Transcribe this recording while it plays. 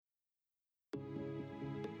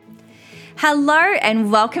Hello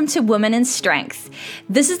and welcome to Women in Strength.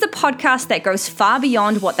 This is the podcast that goes far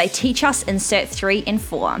beyond what they teach us in Cert 3 and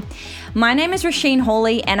 4. My name is Roisin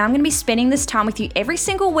Hawley and I'm going to be spending this time with you every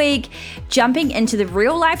single week, jumping into the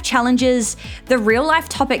real life challenges, the real life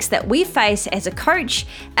topics that we face as a coach,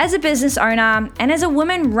 as a business owner, and as a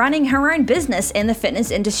woman running her own business in the fitness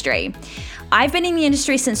industry. I've been in the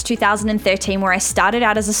industry since 2013, where I started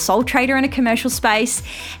out as a sole trader in a commercial space,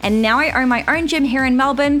 and now I own my own gym here in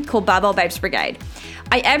Melbourne called Barbell Babes Brigade.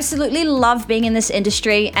 I absolutely love being in this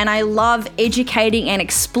industry, and I love educating and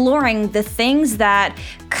exploring the things that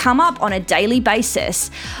come up on a daily basis.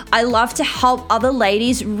 I love to help other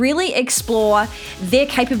ladies really explore their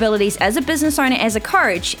capabilities as a business owner, as a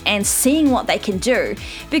coach, and seeing what they can do.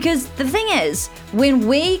 Because the thing is, when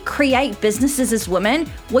we create businesses as women,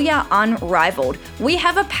 we are unrivaled. We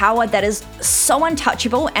have a power that is so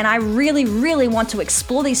untouchable, and I really, really want to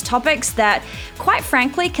explore these topics that, quite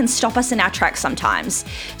frankly, can stop us in our tracks sometimes.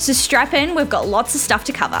 So strap in, we've got lots of stuff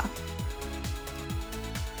to cover.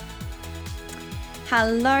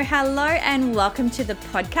 Hello, and welcome to the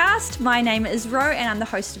podcast. My name is Ro, and I'm the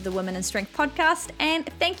host of the Women in Strength podcast, and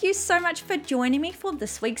thank you so much for joining me for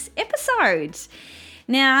this week's episode.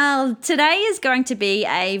 Now, today is going to be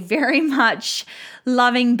a very much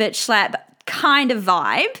loving bitch slap kind of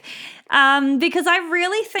vibe, because I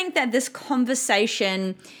really think that this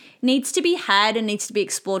conversation needs to be had and needs to be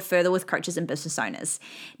explored further with coaches and business owners.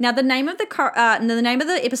 Now, the name of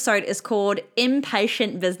the episode is called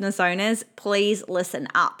Impatient Business Owners. Please listen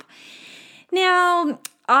up. Now,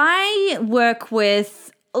 I work with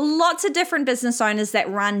lots of different business owners that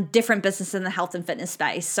run different businesses in the health and fitness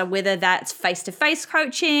space. So whether that's face-to-face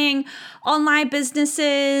coaching, online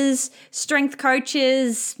businesses, strength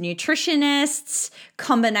coaches, nutritionists,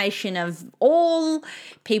 combination of all,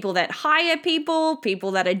 people that hire people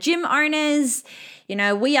that are gym owners. You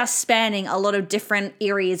know, we are spanning a lot of different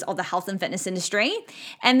areas of the health and fitness industry.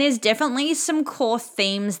 And there's definitely some core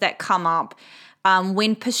themes that come up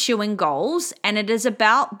when pursuing goals. And it is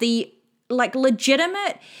about the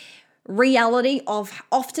legitimate reality of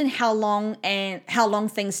often how long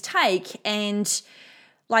things take, and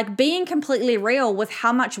being completely real with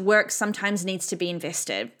how much work sometimes needs to be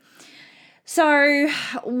invested. So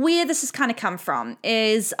where this has kind of come from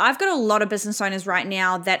is I've got a lot of business owners right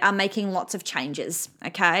now that are making lots of changes,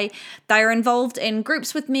 okay? They are involved in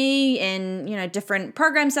groups with me in, different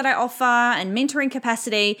programs that I offer and mentoring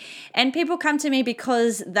capacity, and people come to me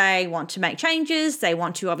because they want to make changes, they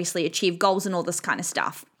want to obviously achieve goals and all this kind of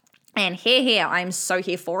stuff. And here, I'm so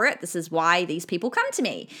here for it. This is why these people come to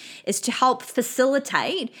me, is to help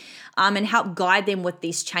facilitate and help guide them with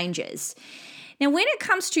these changes. Now, when it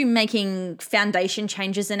comes to making foundation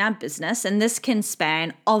changes in our business, and this can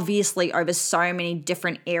span obviously over so many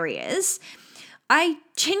different areas, I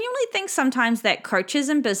genuinely think sometimes that coaches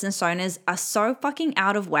and business owners are so fucking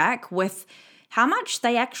out of whack with how much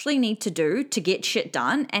they actually need to do to get shit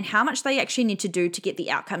done and how much they actually need to do to get the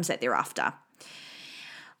outcomes that they're after.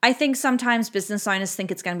 I think sometimes business owners think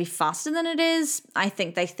it's going to be faster than it is. I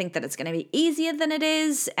think they think that it's going to be easier than it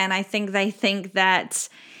is. And I think they think that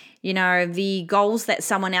the goals that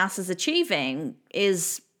someone else is achieving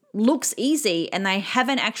looks easy, and they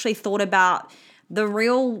haven't actually thought about the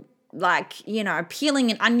real,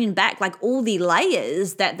 peeling an onion back, all the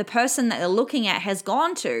layers that the person that they're looking at has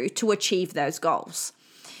gone to achieve those goals.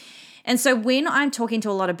 And so when I'm talking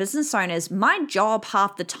to a lot of business owners, my job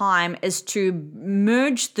half the time is to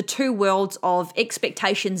merge the two worlds of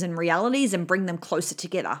expectations and realities and bring them closer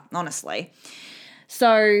together, honestly.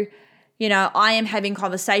 So I am having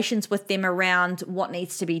conversations with them around what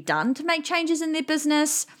needs to be done to make changes in their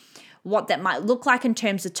business, what that might look like in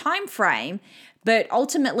terms of time frame, but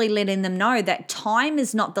ultimately letting them know that time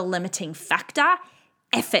is not the limiting factor.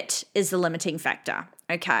 Effort is the limiting factor.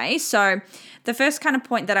 Okay, so the first kind of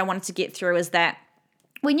point that I wanted to get through is that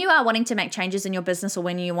when you are wanting to make changes in your business or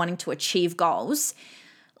when you're wanting to achieve goals,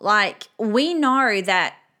 we know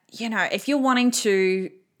that, if you're wanting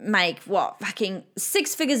to make fucking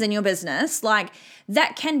 6 figures in your business,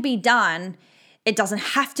 that can be done. It doesn't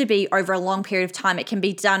have to be over a long period of time. It can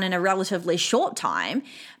be done in a relatively short time.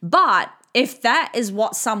 But if that is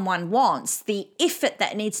what someone wants, the effort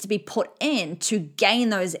that needs to be put in to gain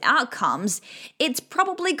those outcomes, it's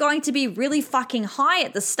probably going to be really fucking high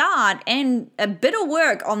at the start and a bit of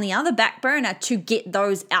work on the other back burner to get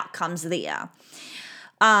those outcomes there.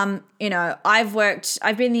 I've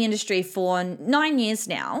been in the industry for 9 years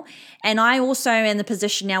now, and I also am in the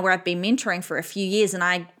position now where I've been mentoring for a few years, and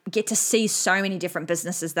I get to see so many different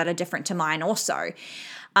businesses that are different to mine also.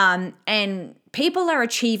 And people are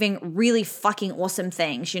achieving really fucking awesome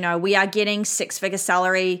things. We are getting six-figure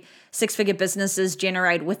salary, six-figure businesses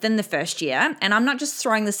generated within the first year. And I'm not just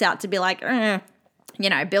throwing this out to be like,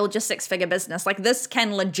 build your six-figure business. Like, this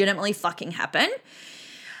can legitimately fucking happen.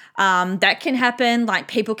 That can happen. Like,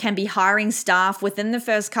 people can be hiring staff within the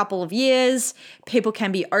first couple of years. People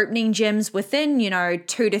can be opening gyms within,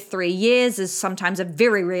 2 to 3 years is sometimes a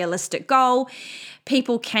very realistic goal.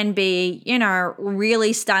 People can be,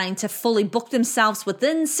 really starting to fully book themselves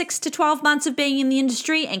within 6 to 12 months of being in the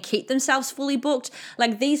industry and keep themselves fully booked.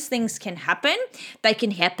 Like, these things can happen. They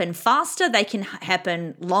can happen faster. They can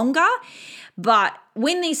happen longer. But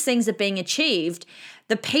when these things are being achieved,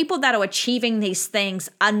 the people that are achieving these things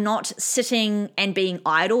are not sitting and being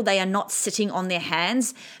idle. They are not sitting on their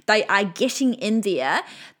hands. They are getting in there.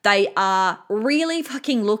 They are really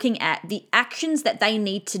fucking looking at the actions that they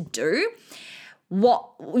need to do,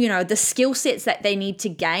 the skill sets that they need to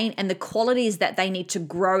gain, and the qualities that they need to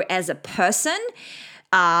grow as a person,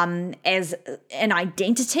 as an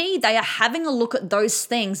identity. They are having a look at those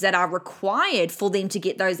things that are required for them to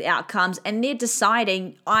get those outcomes, and they're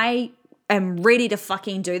deciding, I am ready to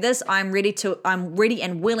fucking do this. I'm ready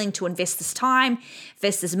and willing to invest this time,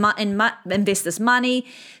 invest this money,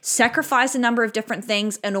 sacrifice a number of different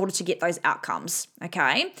things in order to get those outcomes.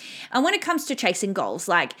 Okay. And when it comes to chasing goals,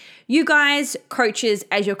 like you guys, coaches,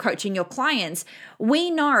 as you're coaching your clients, we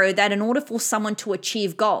know that in order for someone to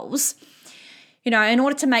achieve goals, in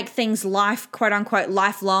order to make things quote unquote,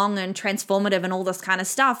 lifelong and transformative and all this kind of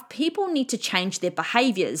stuff, people need to change their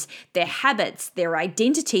behaviors, their habits, their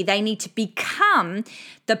identity. They need to become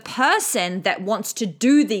the person that wants to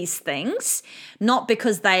do these things, not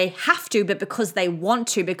because they have to, but because they want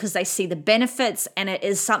to, because they see the benefits and it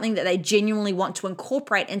is something that they genuinely want to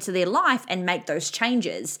incorporate into their life and make those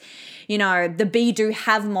changes. The be, do,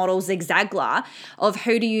 have model, Zig Ziglar, of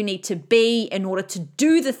who do you need to be in order to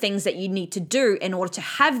do the things that you need to do in order to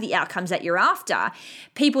have the outcomes that you're after.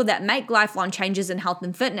 People that make lifelong changes in health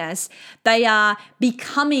and fitness, they are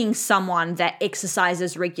becoming someone that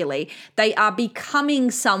exercises regularly. They are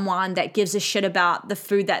becoming someone that gives a shit about the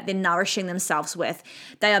food that they're nourishing themselves with.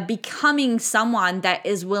 They are becoming someone that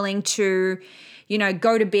is willing to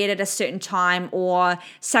go to bed at a certain time or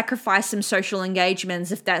sacrifice some social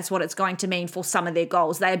engagements if that's what it's going to mean for some of their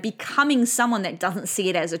goals. They are becoming someone that doesn't see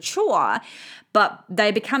it as a chore, but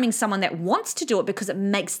they're becoming someone that wants to do it because it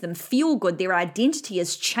makes them feel good. Their identity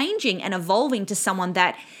is changing and evolving to someone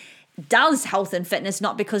that does health and fitness,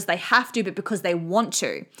 not because they have to, but because they want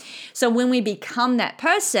to. So when we become that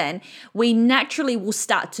person, we naturally will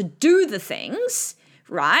start to do the things,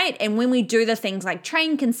 right? And when we do the things like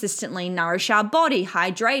train consistently, nourish our body,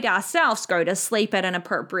 hydrate ourselves, go to sleep at an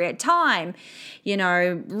appropriate time,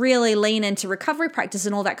 really lean into recovery practice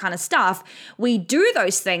and all that kind of stuff, we do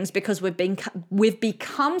those things because we've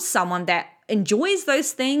become someone that enjoys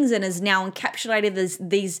those things and is now encapsulated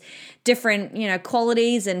these different,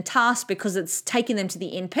 qualities and tasks because it's taking them to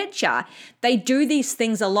the end picture. They do these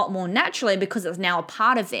things a lot more naturally because it's now a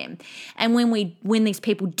part of them. And when these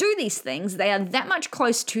people do these things, they are that much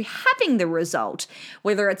close to having the result,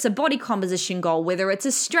 whether it's a body composition goal, whether it's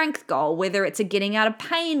a strength goal, whether it's a getting out of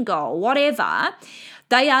pain goal, whatever.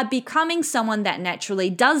 They are becoming someone that naturally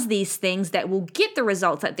does these things that will get the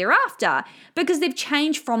results that they're after because they've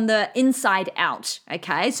changed from the inside out,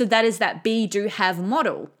 okay? So that is that be, do, have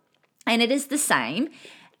model. And it is the same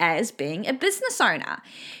as being a business owner.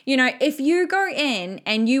 If you go in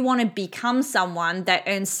and you want to become someone that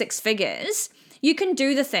earns six figures, you can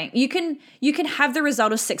do the thing. You can have the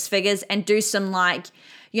result of six figures and do some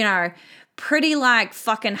pretty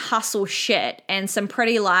fucking hustle shit and some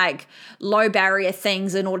pretty low barrier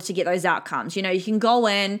things in order to get those outcomes. You can go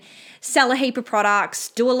in, sell a heap of products,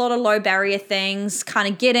 do a lot of low barrier things, kind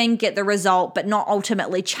of get the result, but not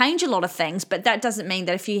ultimately change a lot of things. But that doesn't mean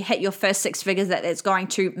that if you hit your first six figures that it's going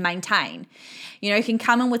to maintain. You can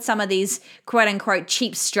come in with some of these quote unquote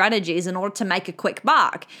cheap strategies in order to make a quick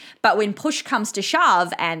buck. But when push comes to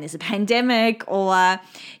shove and there's a pandemic or,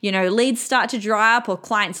 leads start to dry up or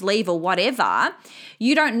clients leave or whatever,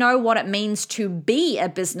 you don't know what it means to be a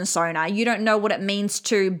business owner. You don't know what it means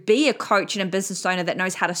to be a coach and a business owner that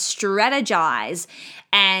knows how to strategize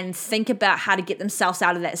and think about how to get themselves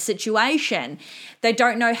out of that situation. They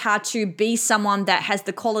don't know how to be someone that has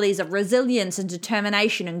the qualities of resilience and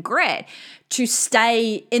determination and grit to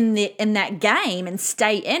stay in that game and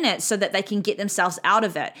stay in it so that they can get themselves out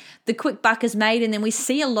of it. The quick buck is made, and then we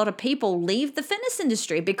see a lot of people leave the fitness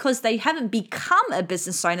industry because they haven't become a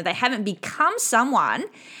business owner. They haven't become someone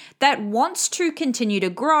that wants to continue to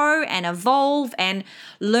grow and evolve and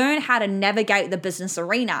learn how to navigate the business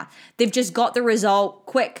arena. They've just got the result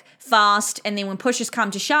quick, fast, and then when pushes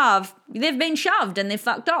come to shove, they've been shoved and they're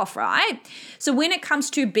fucked off, right? So when it comes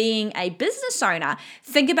to being a business owner,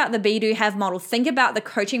 think about the Be Do Have model. Think about the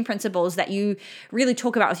coaching principles that you really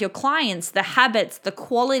talk about with your clients, the habits, the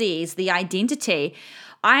qualities, the identity.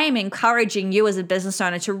 I am encouraging you as a business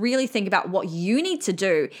owner to really think about what you need to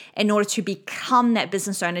do in order to become that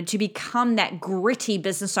business owner, to become that gritty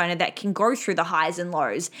business owner that can go through the highs and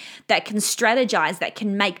lows, that can strategize, that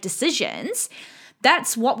can make decisions.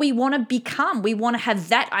 That's what we want to become. We want to have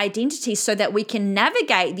that identity so that we can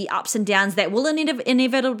navigate the ups and downs that will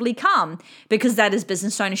inevitably come, because that is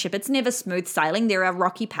business ownership. It's never smooth sailing. There are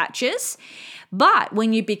rocky patches. But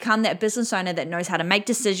when you become that business owner that knows how to make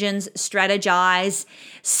decisions, strategize,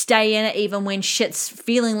 stay in it even when shit's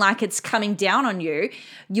feeling like it's coming down on you,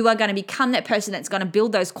 you are going to become that person that's going to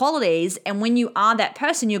build those qualities. And when you are that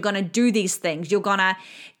person, you're going to do these things. You're going to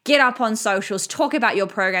get up on socials, talk about your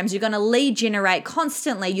programs. You're going to lead generate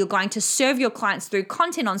constantly. You're going to serve your clients through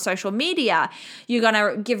content on social media. You're going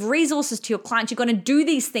to give resources to your clients. You're going to do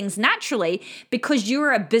these things naturally because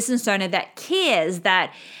you're a business owner that cares,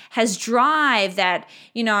 that has drive, that,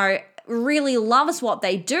 really loves what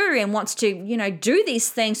they do and wants to, do these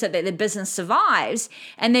things so that their business survives.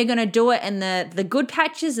 And they're going to do it in the good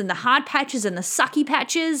patches and the hard patches and the sucky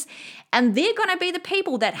patches. And they're going to be the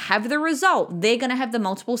people that have the result. They're going to have the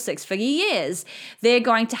multiple six-figure years. They're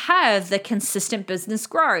going to have the consistent business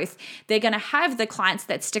growth. They're going to have the clients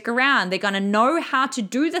that stick around. They're going to know how to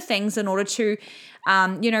do the things in order to,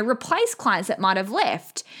 replace clients that might have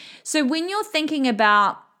left. So when you're thinking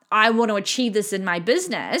about, I want to achieve this in my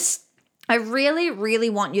business, I really, really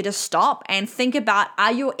want you to stop and think about,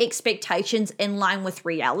 are your expectations in line with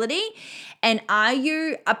reality? And are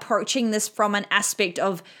you approaching this from an aspect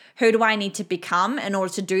of, who do I need to become in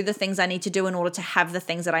order to do the things I need to do in order to have the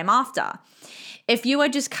things that I'm after? If you are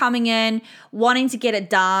just coming in, wanting to get it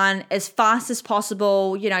done as fast as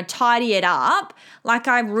possible, tidy it up,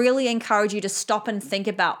 I really encourage you to stop and think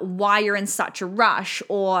about why you're in such a rush,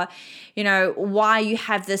 or, why you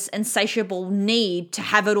have this insatiable need to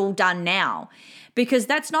have it all done now. Because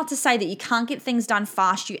that's not to say that you can't get things done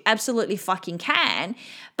fast. You absolutely fucking can.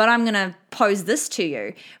 But I'm going to pose this to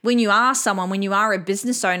you. When you are a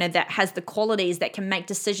business owner that has the qualities, that can make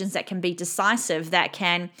decisions, that can be decisive, that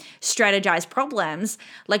can strategize problems,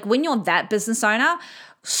 when you're that business owner,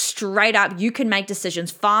 straight up, you can make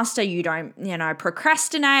decisions faster. You don't,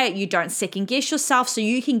 procrastinate. You don't second guess yourself. So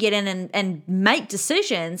you can get in and make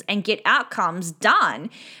decisions and get outcomes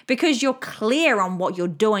done because you're clear on what you're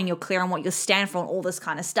doing. You're clear on what you stand for and all this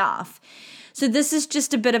kind of stuff. So this is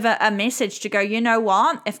just a bit of a message to go, you know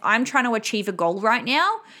what? If I'm trying to achieve a goal right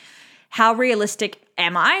now, how realistic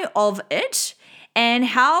am I of it? And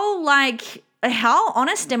how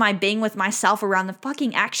honest am I being with myself around the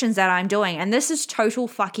fucking actions that I'm doing? And this is total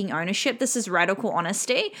fucking ownership. This is radical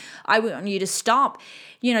honesty. I want you to stop,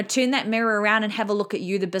 turn that mirror around and have a look at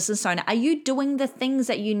you, the business owner. Are you doing the things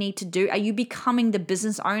that you need to do? Are you becoming the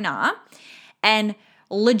business owner and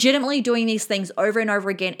legitimately doing these things over and over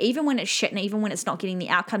again, even when it's shit and even when it's not getting the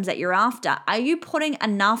outcomes that you're after? Are you putting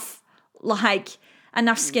enough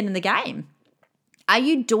skin in the game? Are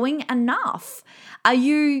you doing enough? Are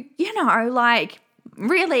you,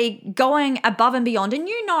 really going above and beyond? And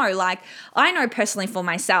I know personally for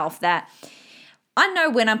myself that I know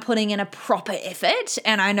when I'm putting in a proper effort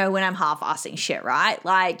and I know when I'm half-assing shit,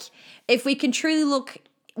 right? If we can truly look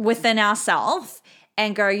within ourselves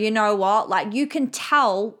and go, you know what? You can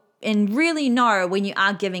tell and really know when you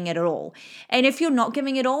are giving it all. And if you're not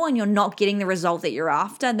giving it all and you're not getting the result that you're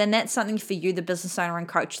after, then that's something for you, the business owner and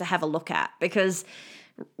coach, to have a look at. Because,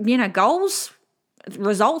 goals,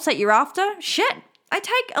 results that you're after, shit, they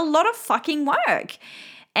take a lot of fucking work.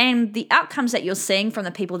 And the outcomes that you're seeing from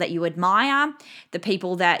the people that you admire, the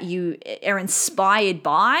people that you are inspired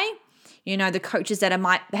by, the coaches that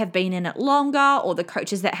might have been in it longer, or the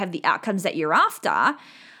coaches that have the outcomes that you're after,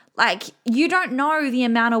 you don't know the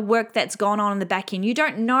amount of work that's gone on in the back end. You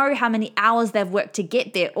don't know how many hours they've worked to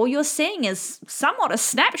get there. All you're seeing is somewhat a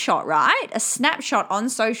snapshot, right? A snapshot on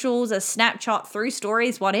socials, a snapshot through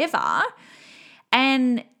stories, whatever.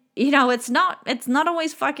 And, it's not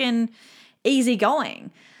always fucking easy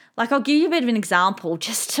going. I'll give you a bit of an example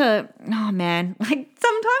just to,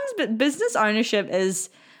 sometimes business ownership is,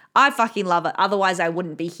 I fucking love it. Otherwise, I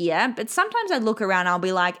wouldn't be here. But sometimes I look around and I'll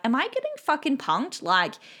be like, am I getting fucking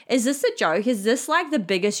punked? Is this a joke? Is this the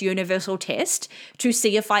biggest universal test to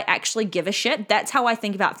see if I actually give a shit? That's how I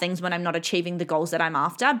think about things when I'm not achieving the goals that I'm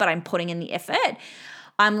after, but I'm putting in the effort.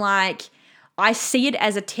 I see it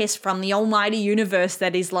as a test from the almighty universe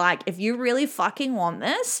that is if you really fucking want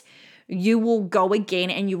this, you will go again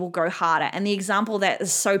and you will go harder. And the example that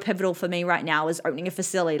is so pivotal for me right now is opening a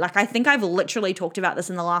facility. Like, I think I've literally talked about this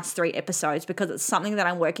in the last 3 episodes because it's something that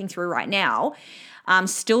I'm working through right now.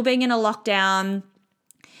 Still being in a lockdown.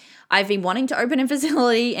 I've been wanting to open a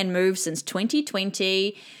facility and move since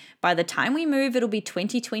 2020. By the time we move, it'll be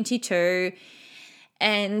 2022.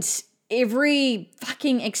 And every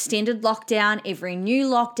fucking extended lockdown, every new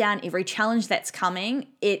lockdown, every challenge that's coming,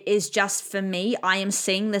 it is just, for me, I am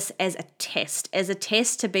seeing this as a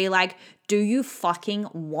test to be like, do you fucking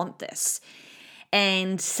want this?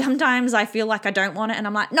 And sometimes I feel like I don't want it. And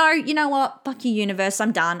I'm like, no, you know what? Fuck you, universe.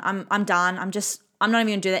 I'm done. I'm done. I'm not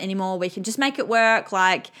even gonna do that anymore. We can just make it work.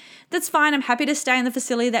 Like, that's fine. I'm happy to stay in the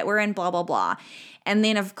facility that we're in, blah, blah, blah. And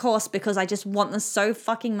then, of course, because I just want this so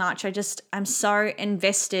fucking much, I'm so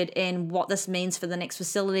invested in what this means for the next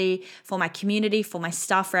facility, for my community, for my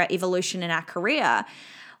staff, for our evolution in our career.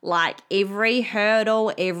 Like, every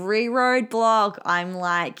hurdle, every roadblock, I'm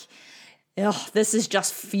like, oh, this is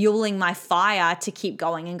just fueling my fire to keep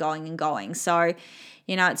going and going and going. So,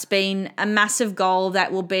 it's been a massive goal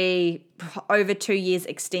that will be over 2 years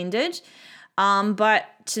extended. But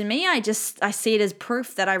to me, I see it as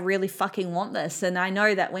proof that I really fucking want this. And I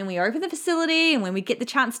know that when we open the facility and when we get the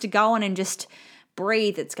chance to go on and just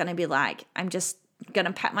breathe, it's going to be like, I'm just going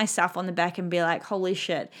to pat myself on the back and be like, holy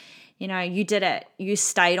shit, you did it. You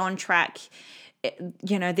stayed on track.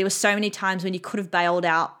 There were so many times when you could have bailed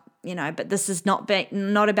out, but this is not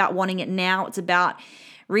about wanting it now. It's about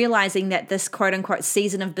realizing that this quote unquote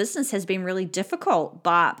season of business has been really difficult,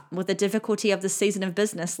 but with the difficulty of the season of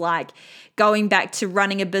business, like going back to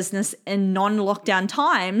running a business in non-lockdown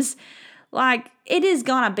times, like it is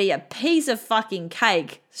gonna be a piece of fucking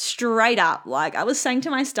cake straight up. Like I was saying to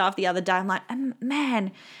my staff the other day, I'm like,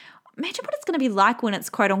 man, imagine what it's going to be like when it's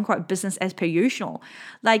quote unquote business as per usual.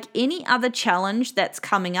 Like any other challenge that's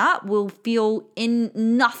coming up will feel in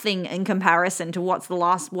nothing in comparison to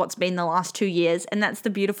what's been the last 2 years. And that's the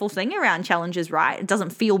beautiful thing around challenges, right? It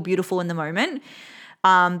doesn't feel beautiful in the moment.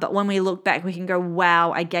 But when we look back, we can go,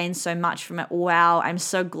 wow, I gained so much from it. Wow, I'm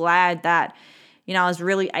so glad that, I was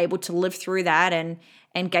really able to live through that and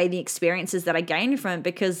gain the experiences that I gained from it,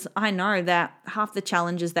 because I know that half the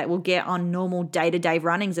challenges that we'll get on normal day-to-day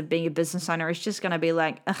runnings of being a business owner is just going to be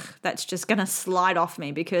like, that's just going to slide off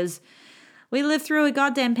me because we lived through a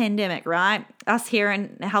goddamn pandemic, right? Us here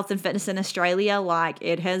in health and fitness in Australia, like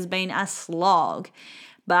it has been a slog.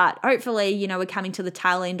 But hopefully, we're coming to the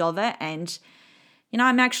tail end of it. And,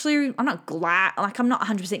 I'm not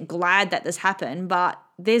 100% glad that this happened, but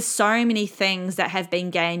there's so many things that have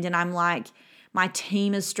been gained. And I'm like, my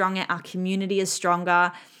team is stronger. Our community is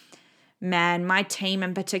stronger. Man, my team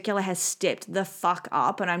in particular has stepped the fuck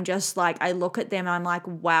up. And I'm just like, I look at them and I'm like,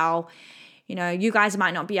 wow, you guys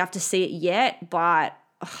might not be able to see it yet, but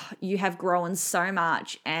you have grown so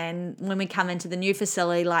much. And when we come into the new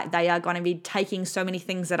facility, like they are going to be taking so many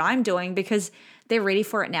things that I'm doing because they're ready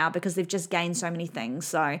for it now because they've just gained so many things.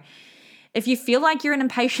 So if you feel like you're an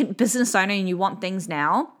impatient business owner and you want things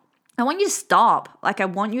now, I want you to stop. I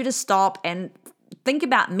want you to stop and think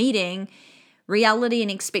about meeting reality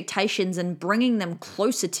and expectations and bringing them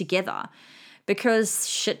closer together, because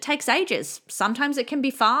shit takes ages. Sometimes it can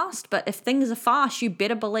be fast, but if things are fast, you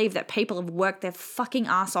better believe that people have worked their fucking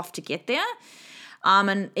ass off to get there.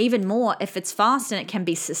 And even more, if it's fast and it can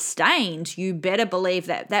be sustained, you better believe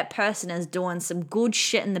that that person is doing some good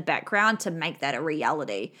shit in the background to make that a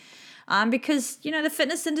reality. Because, the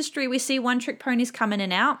fitness industry, we see one-trick ponies come in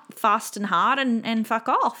and out fast and hard and fuck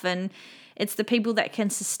off. And it's the people that can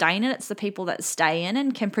sustain it. It's the people that stay in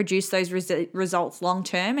and can produce those results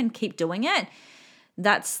long-term and keep doing it.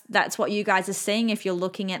 That's what you guys are seeing if you're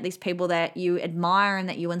looking at these people that you admire and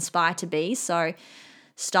that you inspire to be. So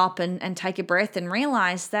stop and take a breath and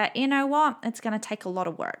realize that, what? It's going to take a lot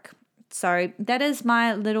of work. So that is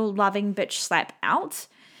my little loving bitch slap out.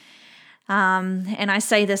 And I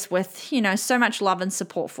say this with, so much love and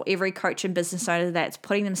support for every coach and business owner that's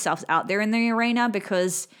putting themselves out there in the arena,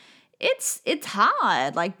 because it's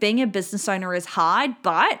hard. Like being a business owner is hard,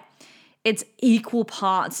 but it's equal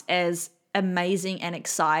parts as amazing and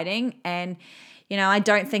exciting. And, I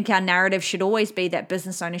don't think our narrative should always be that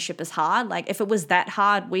business ownership is hard. Like if it was that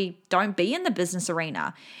hard, we don't be in the business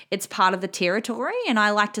arena. It's part of the territory. And I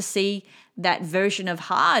like to see that version of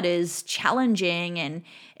hard is challenging, and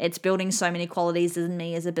it's building so many qualities in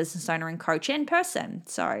me as a business owner and coach and person.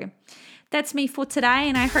 So that's me for today.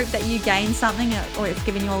 And I hope that you gained something, or it's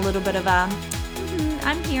given you a little bit of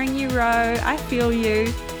I'm hearing you, Ro. I feel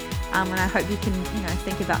you. And I hope you can,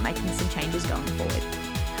 think about making some changes going forward.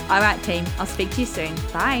 All right, team. I'll speak to you soon.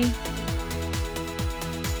 Bye.